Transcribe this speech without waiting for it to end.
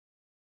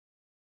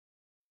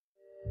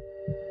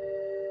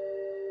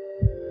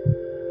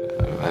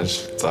I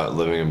just thought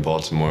living in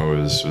Baltimore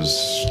was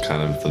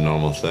kind of the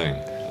normal thing.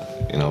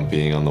 You know,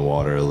 being on the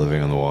water,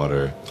 living on the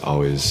water,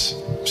 always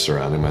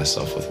surrounding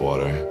myself with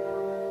water.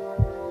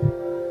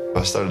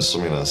 I started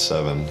swimming at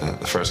 7.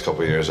 The first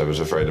couple of years, I was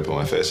afraid to put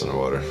my face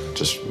underwater.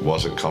 Just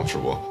wasn't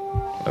comfortable.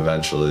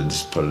 Eventually,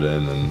 just put it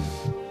in and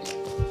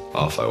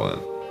off I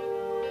went.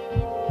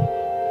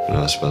 You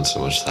know, I spent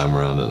so much time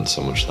around it and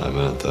so much time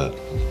in it that,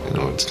 you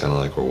know, it's kind of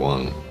like we're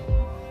one.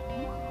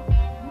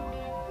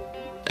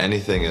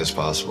 Anything is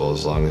possible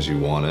as long as you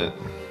want it,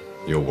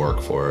 you'll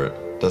work for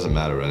it. Doesn't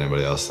matter what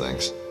anybody else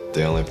thinks.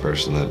 The only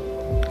person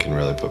that can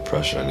really put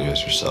pressure on you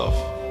is yourself.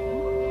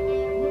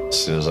 As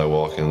soon as I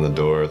walk in the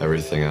door,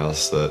 everything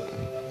else that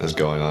is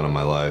going on in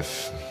my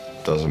life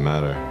doesn't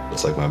matter.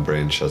 It's like my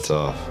brain shuts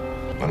off.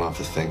 I don't have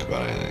to think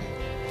about anything.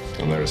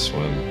 I'm there to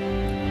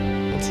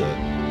swim. That's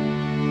it.